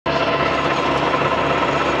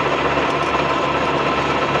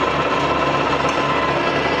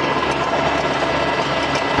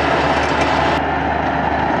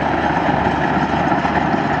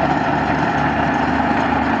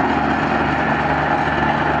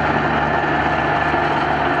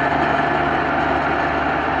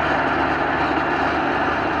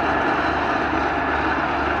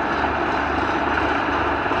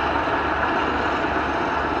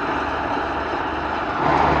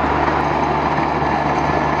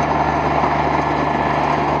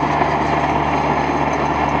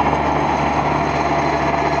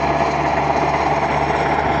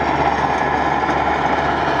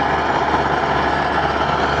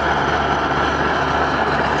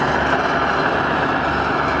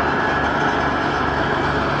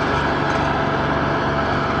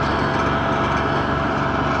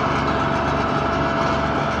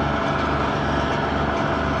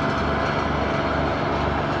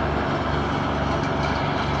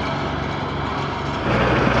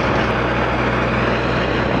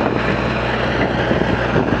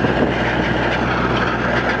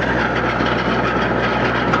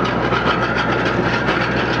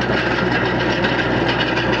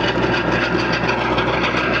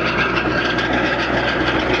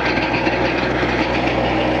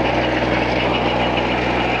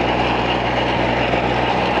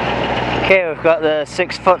I've got the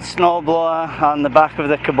 6-foot snowblower on the back of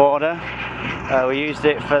the Kubota. We used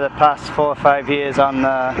it for the past 4 or 5 years on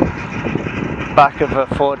the back of a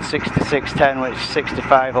Ford 6610, which is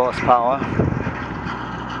 65 horsepower.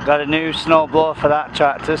 Got a new snowblower for that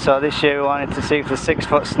tractor, so this year we wanted to see if the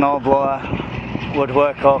 6-foot snowblower would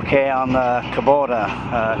work okay on the Kubota.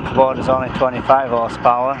 Kubota's only 25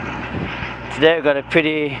 horsepower. Today we've got a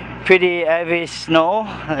pretty heavy snow.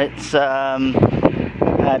 It's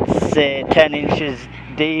I'd say 10 inches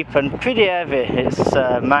deep and pretty heavy. It's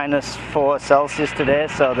 -4 Celsius today,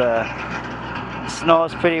 so the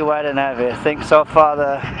snow's pretty wet and heavy. I think so far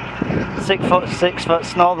the 6-foot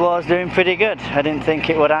snowblower is doing pretty good. I didn't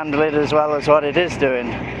think it would handle it as well as what it is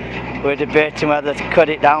doing. We're debating whether to cut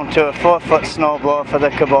it down to a 4-foot snowblower for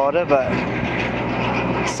the Kubota, but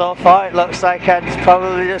so far it looks like I'd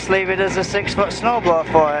probably just leave it as a 6-foot snowblower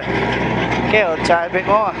for it. Okay, we'll try a bit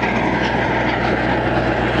more.